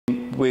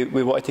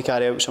we wanted to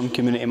carry out some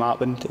community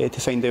mapping to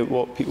find out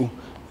what people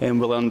with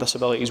learning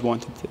disabilities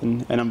wanted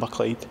in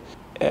Inverclyde.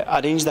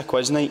 Arranged a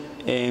quiz night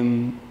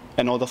in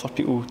order for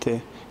people to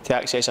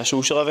access a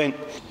social event.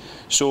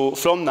 So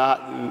from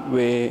that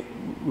we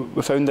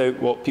found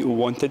out what people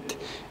wanted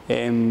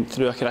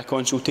through a kind of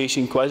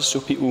consultation quiz.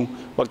 So people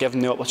were given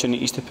the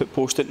opportunities to put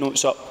post-it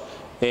notes up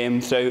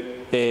throughout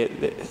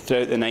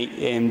the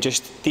night,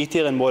 just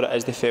detailing what it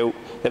is they felt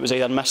that was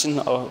either missing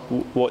or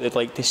what they'd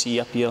like to see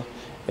appear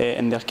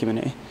in their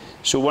community.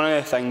 So one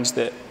of the things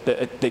that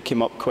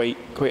came up quite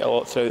a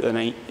lot throughout the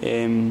night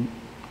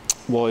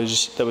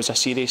was there was a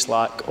serious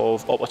lack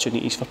of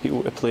opportunities for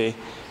people to play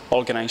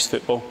organised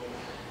football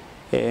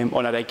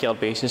on a regular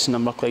basis in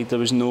Inverclyde. There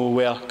was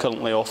nowhere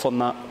currently offering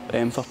that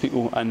for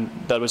people, and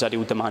there was a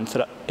real demand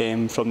for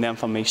it from the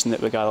information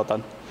that we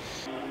gathered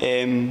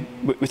in.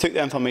 We took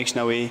the information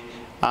away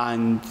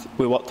and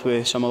we worked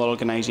with some other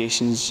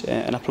organisations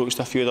and approached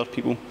a few other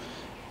people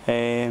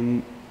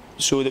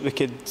so that we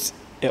could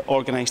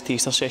organise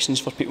taster sessions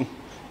for people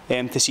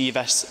to see if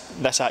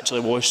this actually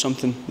was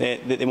something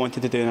that they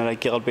wanted to do on a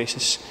regular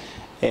basis.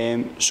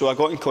 So I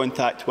got in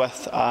contact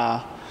with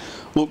a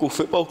local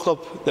football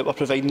club that were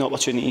providing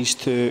opportunities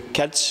to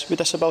kids with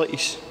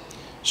disabilities.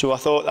 So I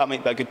thought that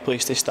might be a good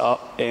place to start.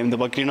 They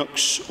were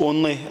Greenock's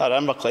only, or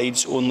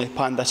Inverclyde's only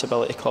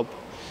pan-disability club.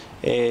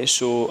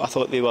 So I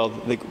thought they were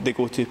the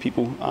go-to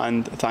people,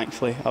 and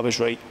thankfully I was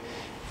right.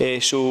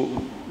 So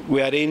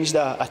we arranged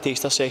a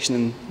taster session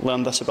in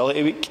Learning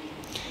Disability Week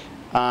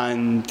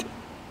and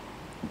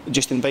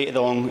just invited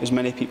along as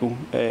many people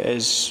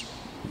as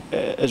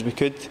we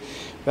could.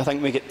 I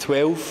think we got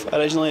 12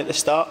 originally at the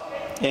start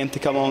to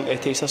come along to a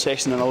taster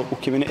session in a local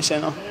community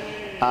centre,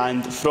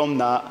 and from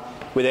that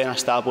we then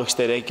established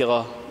the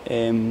regular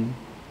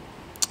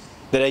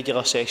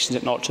sessions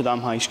at Notre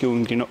Dame High School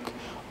in Greenock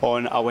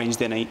on a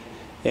Wednesday night,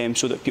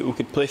 so that people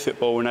could play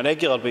football on a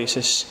regular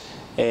basis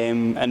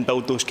and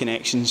build those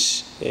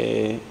connections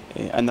in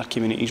their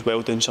communities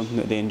while doing something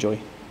that they enjoy.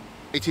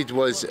 United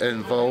was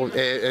involved,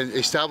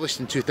 established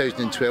in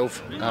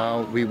 2012.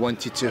 We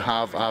wanted to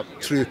have a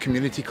true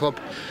community club.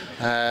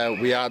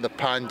 We are the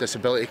Pan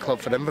Disability Club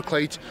for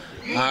Inverclyde,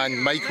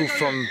 and Michael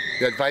from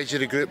the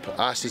advisory group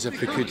asked us if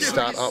we could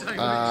start up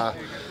a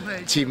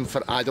team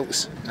for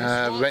adults. We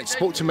went and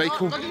spoke to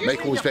Michael.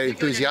 Michael was very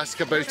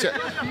enthusiastic about it,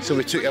 so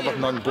we took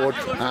everything on board,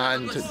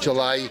 and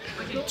July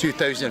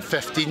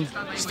 2015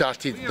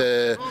 started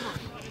the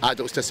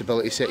Adults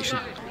Disability section.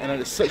 And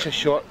in such a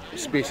short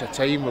space of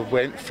time we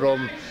went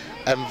from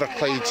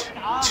Inverclyde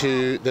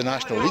to the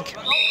National League.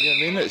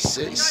 You know what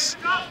I mean?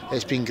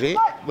 It's been great.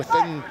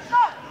 Within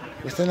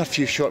a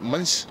few short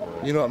months,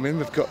 you know what I mean,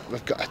 we've got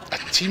a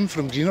team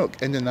from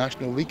Greenock in the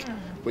National League,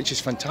 which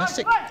is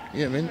fantastic.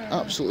 You know what I mean?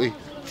 Absolutely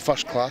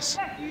first class.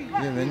 You know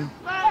what I mean?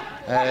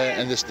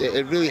 And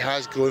it really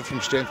has grown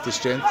from strength to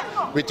strength.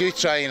 We do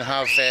try and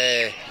have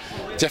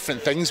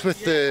different things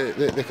with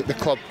the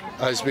club,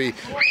 as we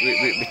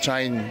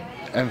try and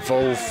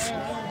involve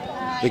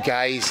the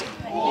guys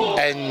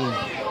in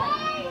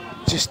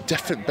just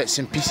different bits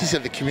and pieces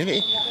of the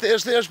community.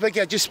 There's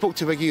Wiggy. I just spoke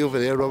to Wiggy over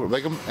there, Robert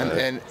Wigham,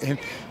 and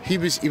he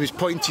was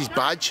pointing to his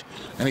badge,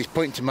 and he's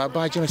pointing to my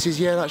badge, and I says,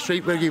 yeah, that's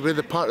right, Wiggy, we're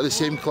the part of the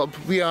same club.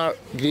 We are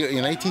Greenock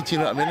United, you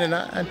know what I mean,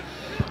 and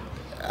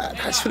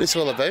that's what it's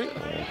all about.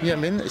 You know what I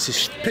mean? It's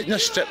just putting a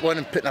strip on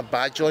and putting a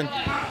badge on,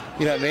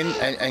 you know what I mean,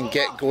 and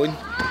get going.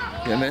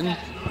 You know what I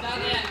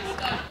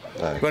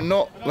mean? We're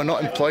not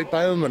employed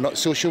by them. We're not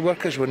social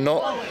workers. We're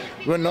not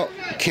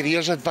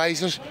careers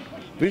advisors.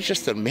 We're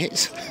just their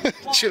mates. Do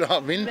you know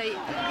what I mean?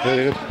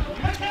 Right.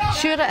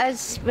 Sure it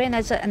is. When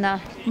is it? On a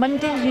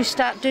Monday you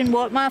start doing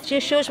what, Matthew?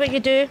 Shows what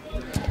you do.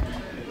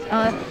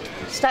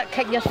 Start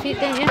kicking your feet,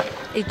 don't you?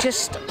 He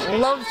just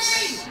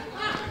loves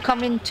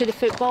coming to the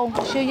football.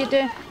 Sure you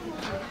do.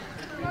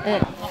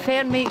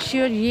 Fair makes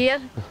your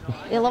year.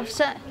 He loves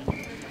it.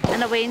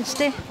 On a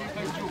Wednesday,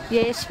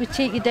 yes, we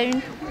take you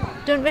down,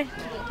 don't we?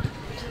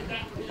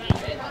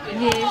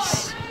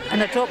 Yes,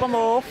 and I drop him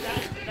off.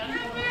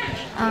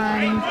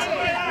 And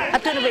I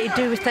don't know what he'd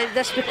do without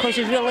this because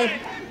he really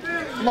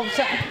loves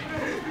it.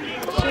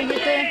 Sure you do.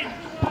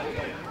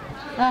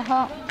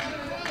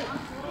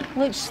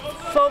 Looks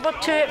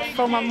forward to it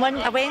from a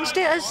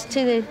Wednesday it is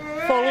to the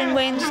following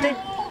Wednesday.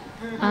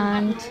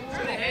 And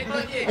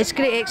it's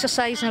great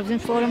exercise and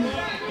everything for him.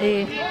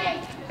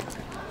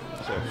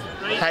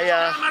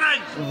 Hiya,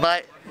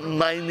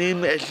 my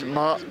name is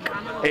Mark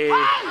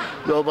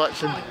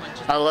Robertson.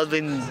 I live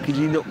in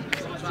Greenock.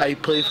 I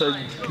play for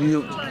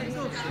Greenock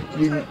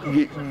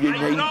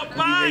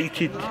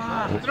United.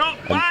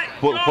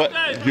 What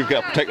you've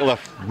got a particular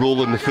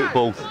role in the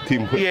football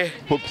team?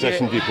 What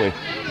position do you play?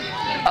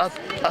 I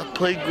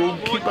play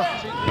goalkeeper.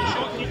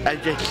 I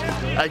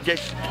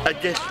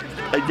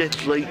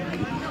just like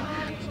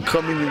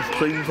coming and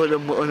playing for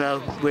them on a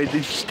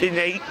Wednesday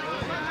night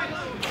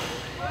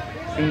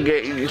and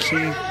getting to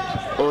see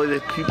all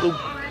the people.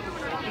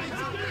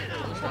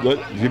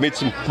 You made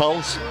some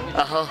pals?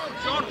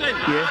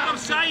 Yeah.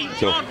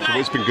 So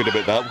what's been good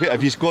about that?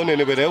 Have you gone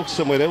anywhere else,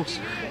 somewhere else?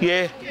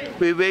 Yeah,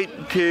 we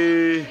went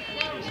to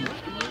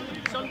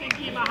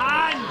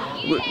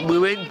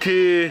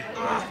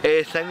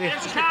thingy.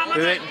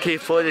 We went to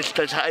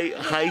Foresters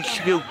High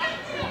School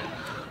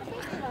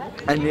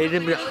in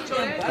Edinburgh.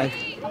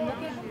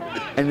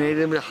 In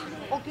Edinburgh.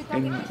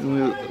 And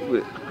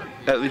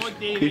it was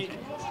good.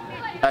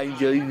 I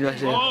enjoyed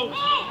myself.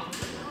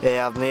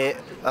 Yeah,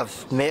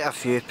 I've met a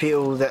few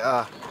people that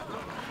are,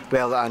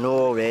 well, that I know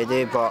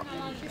already, but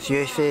a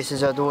few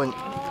faces I don't.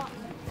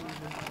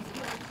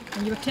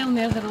 And you were telling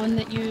me earlier on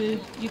that you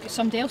got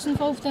somebody else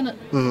involved in it.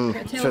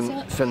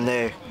 From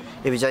now,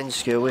 he was in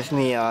school with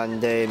me,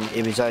 and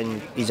he's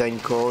in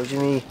college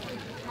with me.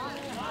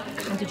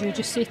 And did you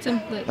just say to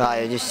him that?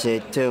 I just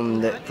said to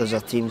him that there's a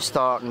team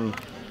starting,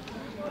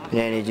 and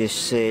then he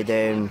just said,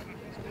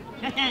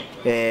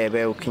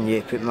 well, can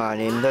you put my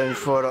name down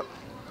for it?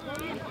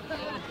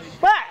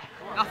 What?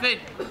 Nothing.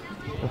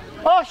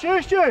 Oh,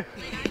 sure.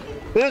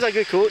 He was a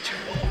good coach.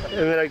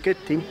 We're a good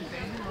team.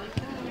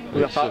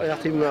 We're part of our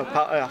team, we're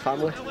part of our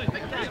family.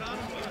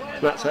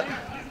 That's it.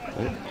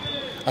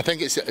 I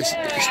think it's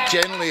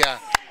generally a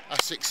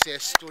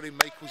success story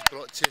Michael's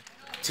brought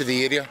to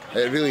the area.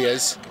 It really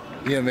is.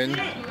 You know what I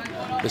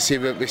mean? We see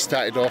we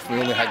started off and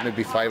we only had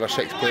maybe 5 or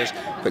 6 players,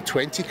 but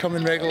 20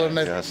 coming regular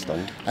now. Yeah, that's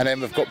done. And then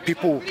we've got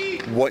people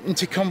wanting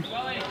to come. You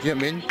know what I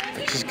mean?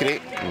 Which is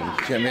great. Do you know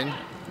what I mean?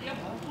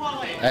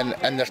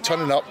 And they're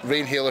turning up,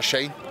 rain, hail or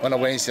shine, on a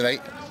Wednesday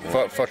night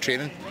for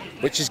training,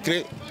 which is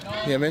great.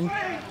 You know what I mean?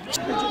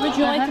 What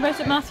do you like about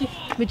it, Matthew?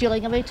 What do you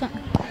like about it?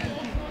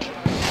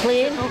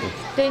 Playing,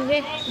 don't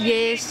you?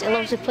 Yes, he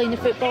loves playing the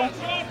football.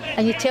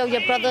 And you tell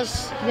your brother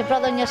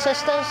and your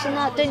sisters and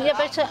that, don't you,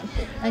 about it?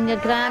 And your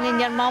granny and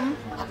your mum,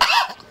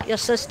 your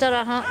sister,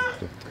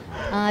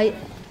 aye,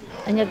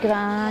 and your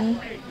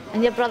gran,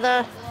 and your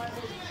brother,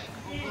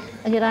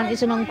 and your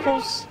aunties and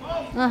uncles,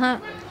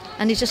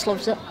 and he just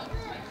loves it.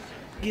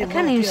 I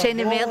can't even say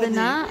any more than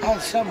that.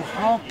 I'm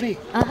happy.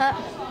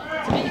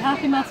 To make you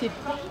happy, Matthew?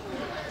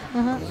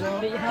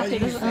 Make you happy,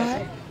 doesn't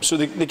it? So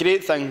the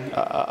great thing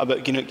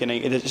about Greenock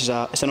United is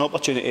it's an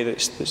opportunity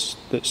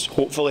that's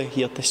hopefully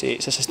here to stay.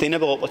 It's a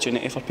sustainable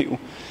opportunity for people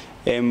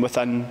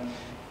within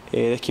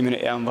the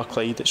community of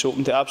Inverclyde. It's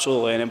open to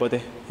absolutely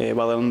anybody with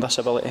a learning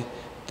disability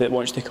that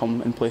wants to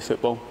come and play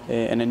football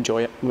and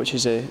enjoy it, which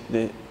is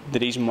the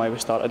reason why we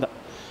started it.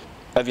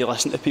 If you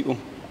listen to people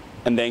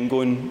and then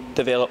go and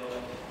develop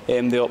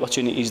the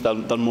opportunities,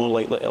 they're more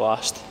likely to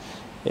last.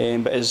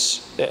 But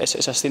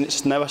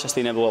it's now a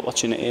sustainable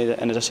opportunity,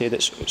 and as I said,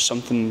 it's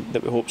something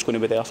that we hope is going to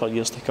be there for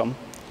years to come.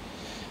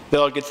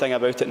 The other good thing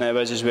about it now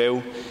is as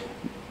well,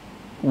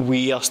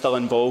 we are still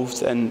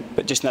involved,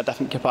 but just in a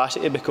different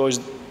capacity, because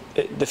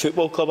the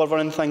football club are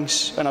running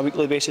things on a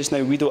weekly basis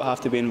now. We don't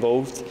have to be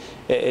involved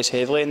as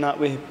heavily in that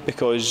way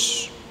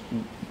because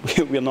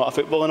we're not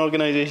a footballing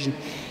organisation.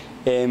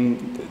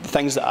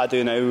 Things that I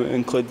do now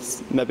include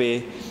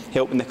maybe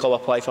helping the club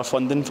apply for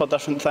funding for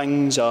different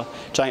things or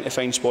trying to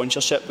find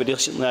sponsorship. We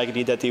recently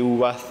agreed a deal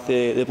with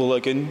the Blue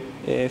Lagoon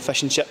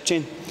fish and chip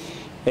chain,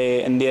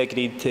 and they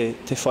agreed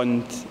to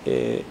fund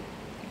to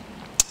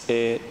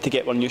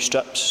get our new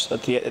strips, or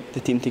to get the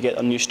team to get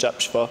their new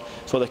strips for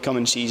the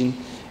coming season,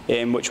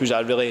 which was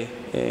a really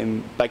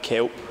big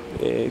help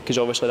because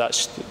obviously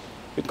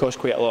it cost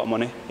quite a lot of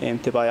money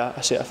to buy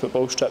a set of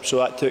football strips, so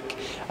that took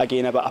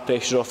again a bit of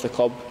pressure off the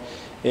club.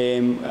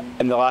 In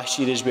the last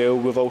year as well,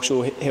 we've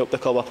also helped the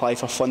club apply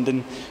for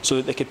funding so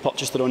that they could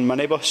purchase their own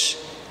minibus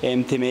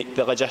to make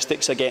the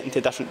logistics of getting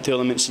to different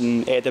tournaments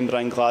in Edinburgh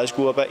and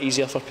Glasgow a bit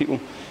easier for people,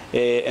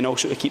 and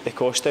also to keep the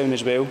cost down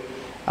as well.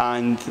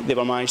 And they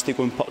were managed to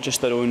go and purchase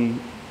their own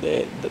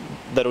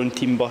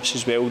team bus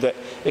as well. That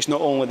it's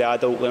not only the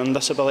adult learning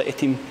disability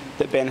team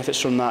that benefits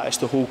from that, it's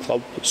the whole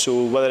club.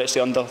 So whether it's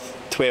the under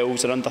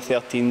 12s or under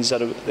 13s,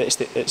 or it's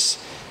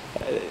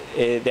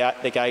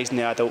the guys in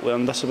the adult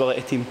learning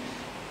disability team,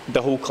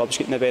 the whole club's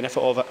getting the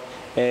benefit of it,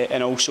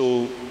 and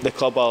also the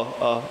club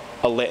are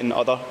letting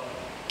other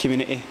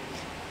community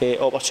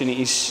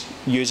opportunities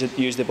use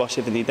the bus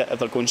if they need it, if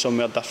they're going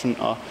somewhere different.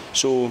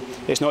 So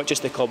it's not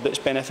just the club that's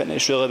benefiting,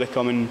 it's really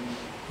becoming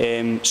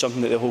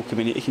something that the whole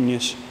community can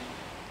use.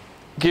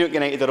 Greenock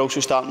United are also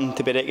starting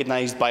to be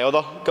recognised by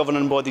other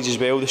governing bodies as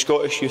well. The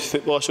Scottish Youth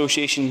Football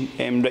Association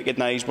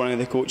recognised one of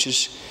the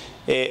coaches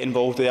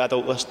involved with the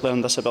adult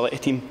learning disability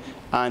team,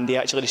 and they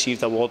actually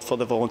received an award for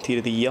the Volunteer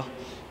of the Year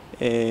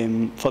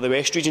for the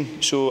West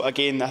region. So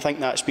again, I think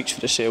that speaks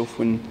for itself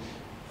when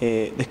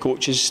the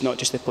coaches, not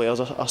just the players,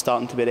 are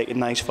starting to be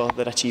recognised for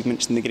their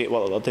achievements and the great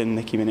work that they're doing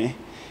in the community.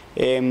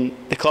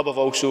 The club have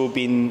also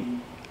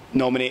been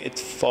nominated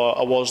for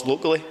awards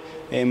locally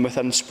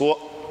within sport.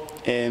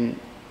 The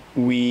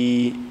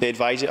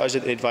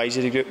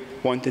advisory group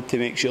wanted to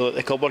make sure that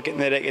the club were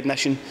getting the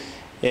recognition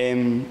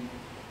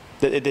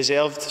that they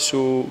deserved,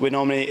 so we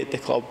nominated the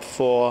club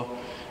for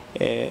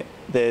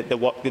the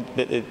work that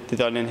they've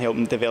done in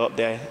helping develop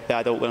the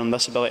adult learning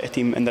disability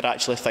team, and they're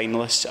actually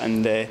finalists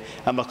in the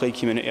Inverclyde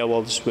Community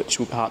Awards, which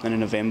will be happening in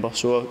November.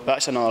 So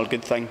that's another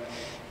good thing,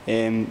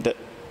 that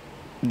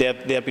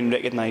they're being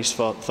recognised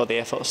for the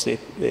efforts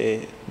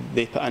they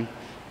put in,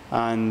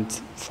 and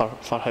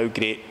for how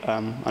great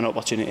an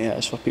opportunity it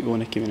is for people in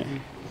the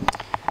community.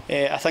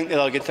 I think the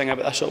other good thing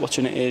about this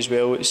opportunity as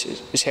well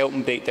is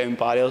helping break down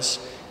barriers,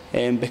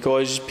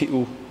 because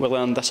people with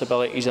learning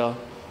disabilities are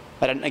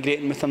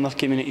integrating within their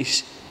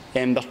communities.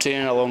 They're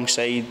training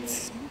alongside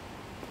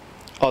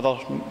other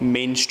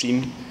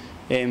mainstream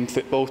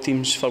football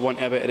teams, for want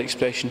of a better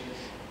expression.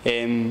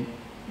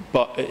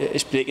 But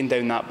it's breaking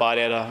down that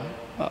barrier.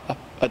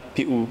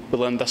 People with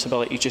learning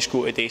disabilities just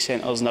go to day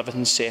centres and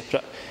everything's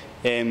separate.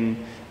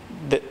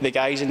 The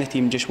guys in the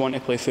team just want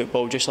to play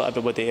football just like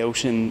everybody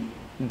else, and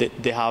they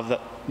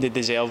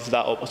deserve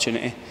that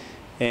opportunity,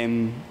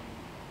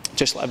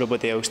 just like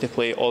everybody else, to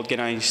play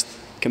organised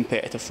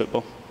competitive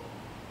football.